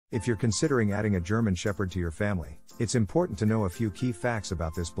If you're considering adding a German Shepherd to your family, it's important to know a few key facts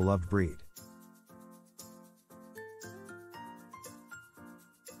about this beloved breed.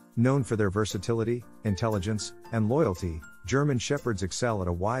 Known for their versatility, intelligence, and loyalty, German Shepherds excel at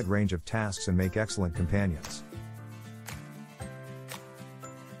a wide range of tasks and make excellent companions.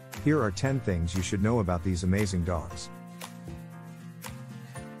 Here are 10 things you should know about these amazing dogs.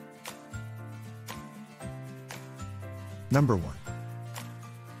 Number 1.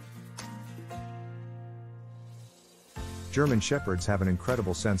 German Shepherds have an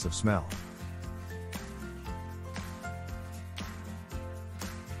incredible sense of smell.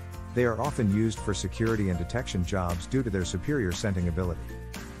 They are often used for security and detection jobs due to their superior scenting ability.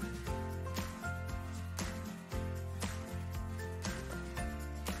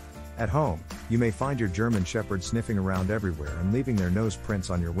 At home, you may find your German Shepherd sniffing around everywhere and leaving their nose prints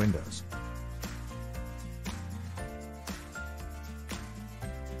on your windows.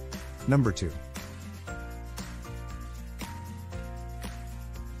 Number 2.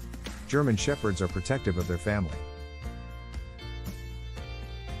 German Shepherds are protective of their family.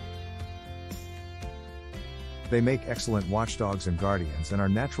 They make excellent watchdogs and guardians and are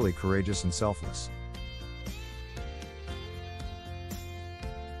naturally courageous and selfless.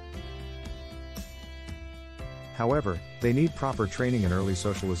 However, they need proper training and early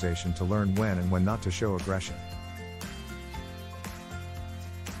socialization to learn when and when not to show aggression.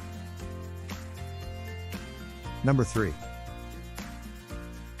 Number 3.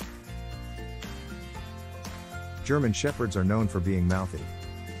 German Shepherds are known for being mouthy.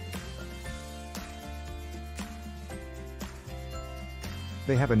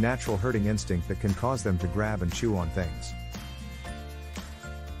 They have a natural herding instinct that can cause them to grab and chew on things.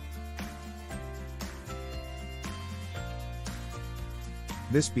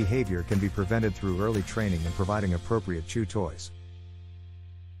 This behavior can be prevented through early training and providing appropriate chew toys.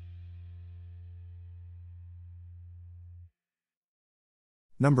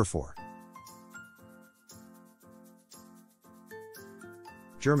 Number 4.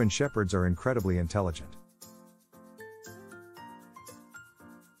 German Shepherds are incredibly intelligent.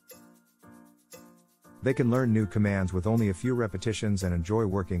 They can learn new commands with only a few repetitions and enjoy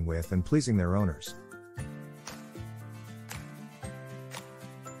working with and pleasing their owners.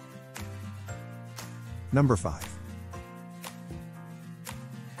 Number 5.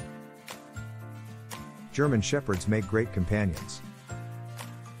 German Shepherds make great companions.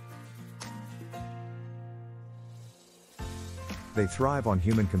 They thrive on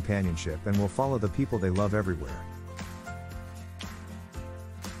human companionship and will follow the people they love everywhere.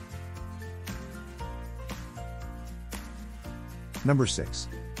 Number 6.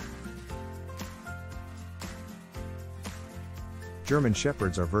 German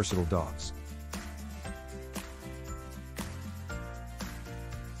Shepherds are versatile dogs.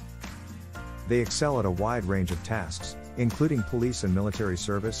 They excel at a wide range of tasks, including police and military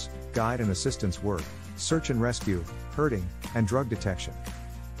service, guide and assistance work, search and rescue, herding, and drug detection.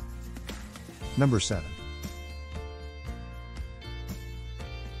 Number 7.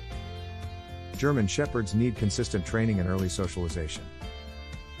 German Shepherds need consistent training and early socialization.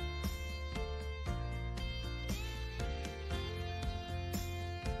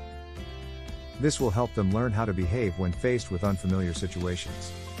 This will help them learn how to behave when faced with unfamiliar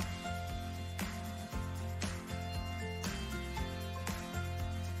situations.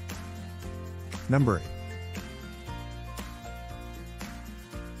 Number 8.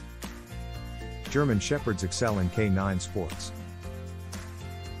 German Shepherds excel in canine sports.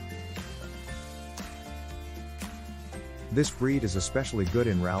 This breed is especially good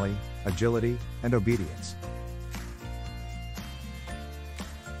in rally, agility, and obedience.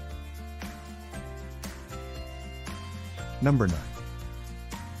 Number 9.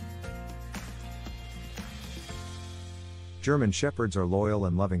 German Shepherds are loyal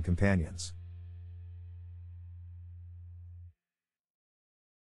and loving companions.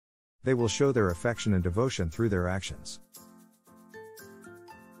 They will show their affection and devotion through their actions.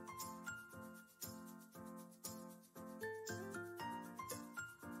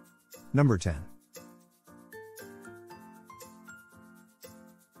 Number 10.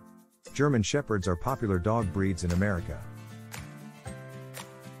 German Shepherds are popular dog breeds in America.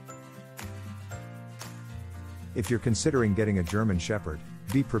 If you're considering getting a German Shepherd,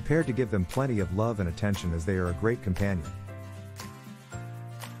 be prepared to give them plenty of love and attention as they are a great companion.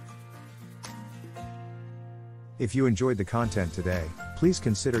 If you enjoyed the content today, please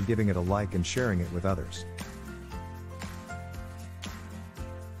consider giving it a like and sharing it with others.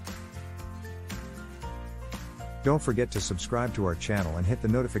 Don't forget to subscribe to our channel and hit the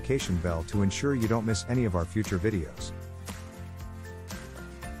notification bell to ensure you don't miss any of our future videos.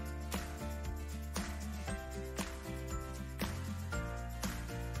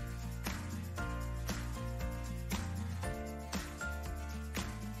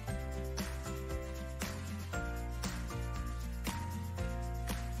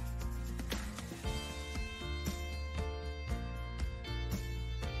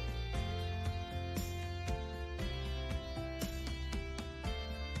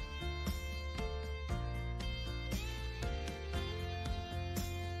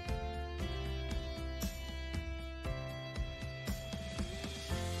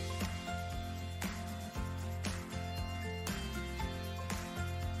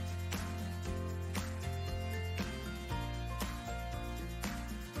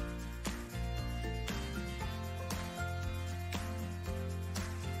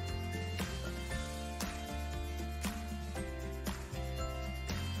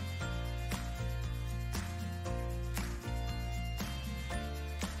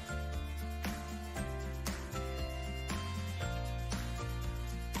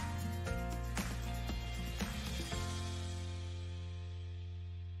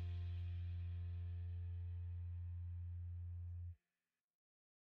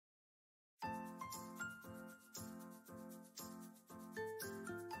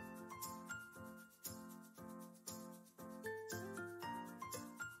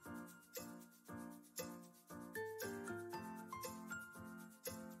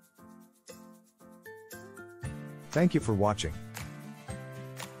 Thank you for watching.